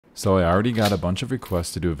So I already got a bunch of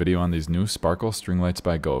requests to do a video on these new sparkle string lights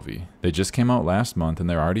by Govee. They just came out last month and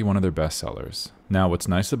they're already one of their best sellers. Now what's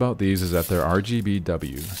nice about these is that they're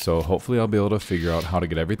RGBW, so hopefully I'll be able to figure out how to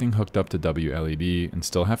get everything hooked up to WLED and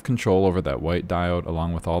still have control over that white diode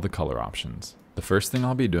along with all the color options. The first thing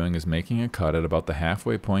I'll be doing is making a cut at about the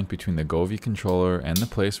halfway point between the Govee controller and the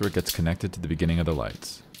place where it gets connected to the beginning of the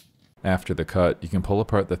lights. After the cut, you can pull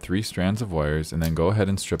apart the 3 strands of wires and then go ahead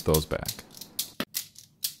and strip those back.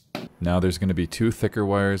 Now there's going to be 2 thicker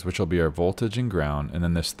wires, which will be our voltage and ground, and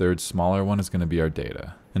then this third smaller one is going to be our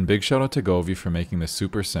data. And big shout out to Govee for making this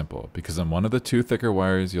super simple, because on one of the 2 thicker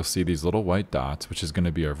wires you'll see these little white dots, which is going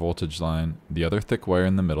to be our voltage line, the other thick wire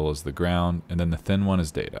in the middle is the ground, and then the thin one is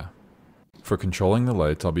data. For controlling the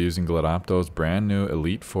lights, I'll be using Glidopto's brand new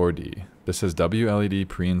Elite 4D. This has WLED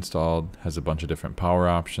pre-installed, has a bunch of different power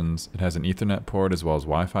options, it has an Ethernet port as well as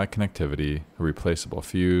Wi-Fi connectivity, a replaceable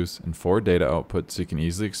fuse, and 4 data outputs so you can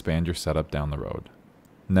easily expand your setup down the road.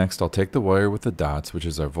 Next, I'll take the wire with the dots, which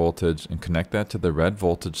is our voltage, and connect that to the red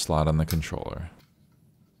voltage slot on the controller.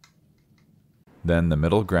 Then the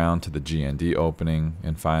middle ground to the GND opening,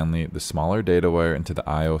 and finally the smaller data wire into the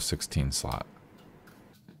IO16 slot.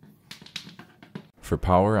 For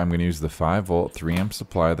power, I'm going to use the 5V 3A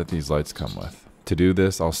supply that these lights come with. To do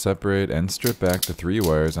this, I'll separate and strip back the 3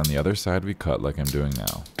 wires on the other side we cut like I'm doing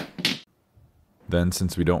now. Then,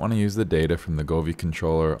 since we don't want to use the data from the Govee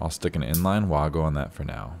controller, I'll stick an inline WAGO on that for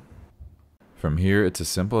now. From here, it's as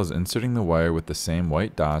simple as inserting the wire with the same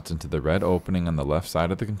white dots into the red opening on the left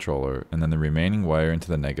side of the controller, and then the remaining wire into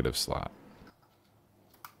the negative slot.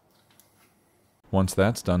 Once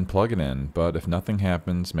that's done, plug it in, but if nothing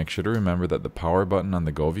happens, make sure to remember that the power button on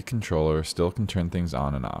the Govee controller still can turn things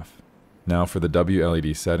on and off. Now for the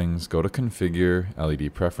WLED settings, go to Configure,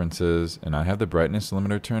 LED Preferences, and I have the brightness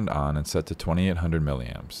limiter turned on and set to 2800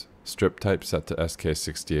 milliamps. Strip type set to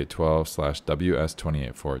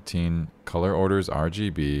SK6812/WS2814, color orders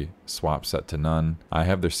RGB, swap set to none. I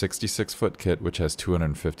have their 66-foot kit which has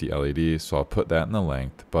 250 LEDs, so I'll put that in the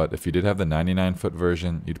length, but if you did have the 99-foot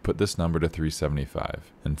version, you'd put this number to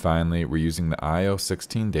 375. And finally, we're using the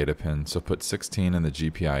IO16 data pin, so put 16 in the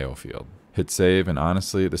GPIO field. Hit save, and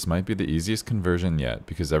honestly, this might be the easiest conversion yet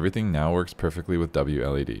because everything now works perfectly with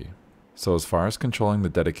WLED. So as far as controlling the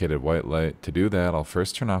dedicated white light, to do that I'll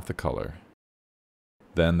first turn off the color.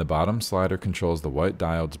 Then the bottom slider controls the white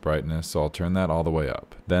diode's brightness, so I'll turn that all the way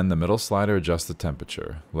up. Then the middle slider adjusts the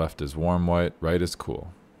temperature. Left is warm white, right is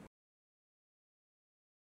cool.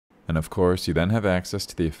 And of course, you then have access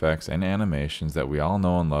to the effects and animations that we all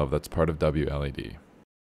know and love that's part of WLED.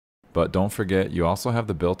 But don't forget, you also have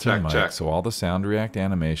the built-in mic, so all the sound react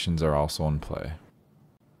animations are also in play.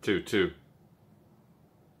 2.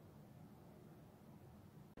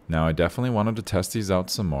 Now I definitely wanted to test these out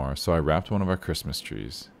some more, so I wrapped one of our Christmas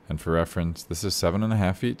trees. And for reference, this is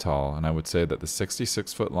 7.5 feet tall, and I would say that the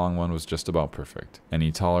 66-foot long one was just about perfect.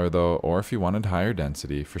 Any taller though, or if you wanted higher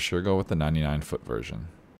density, for sure go with the 99-foot version.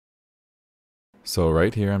 So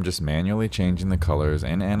right here I'm just manually changing the colors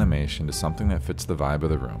and animation to something that fits the vibe of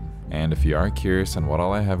the room. And if you are curious on what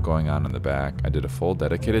all I have going on in the back, I did a full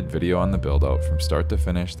dedicated video on the build out from start to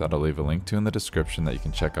finish that I'll leave a link to in the description that you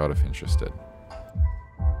can check out if interested.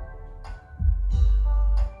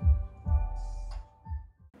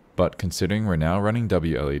 But considering we're now running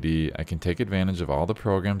WLED, I can take advantage of all the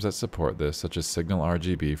programs that support this, such as Signal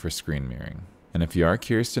RGB for screen mirroring. And if you are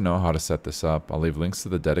curious to know how to set this up, I'll leave links to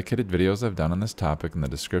the dedicated videos I've done on this topic in the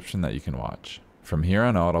description that you can watch. From here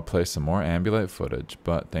on out, I'll play some more Ambilight footage,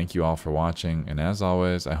 but thank you all for watching, and as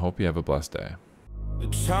always, I hope you have a blessed day. The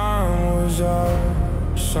time was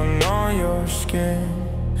up, sun on your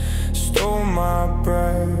skin, stole my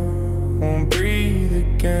breath, won't breathe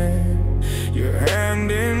again. Your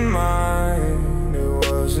hand in mine, it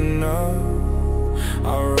was enough.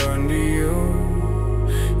 I run to you,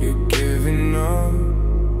 you're giving up.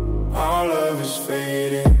 Our love is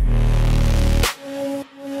fading.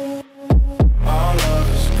 Our love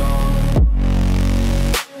is gone.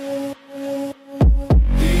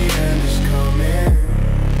 The end is coming.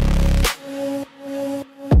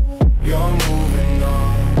 You're moving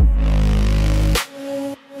on.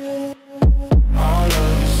 Our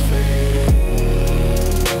love is fading.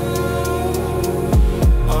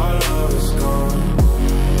 Our love is gone.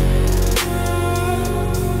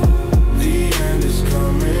 The end is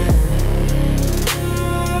coming.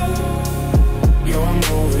 You're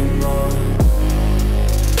moving on.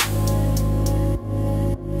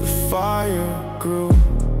 The fire grew,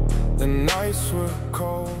 the nights were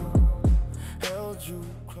cold, held you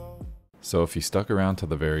close. So if you stuck around till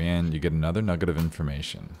the very end, you get another nugget of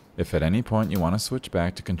information. If at any point you want to switch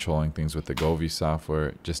back to controlling things with the Govee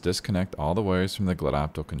software, just disconnect all the wires from the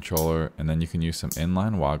GLED controller, and then you can use some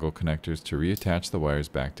inline woggle connectors to reattach the wires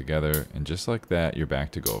back together, and just like that, you're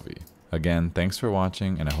back to Govee. Again, thanks for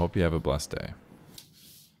watching, and I hope you have a blessed day.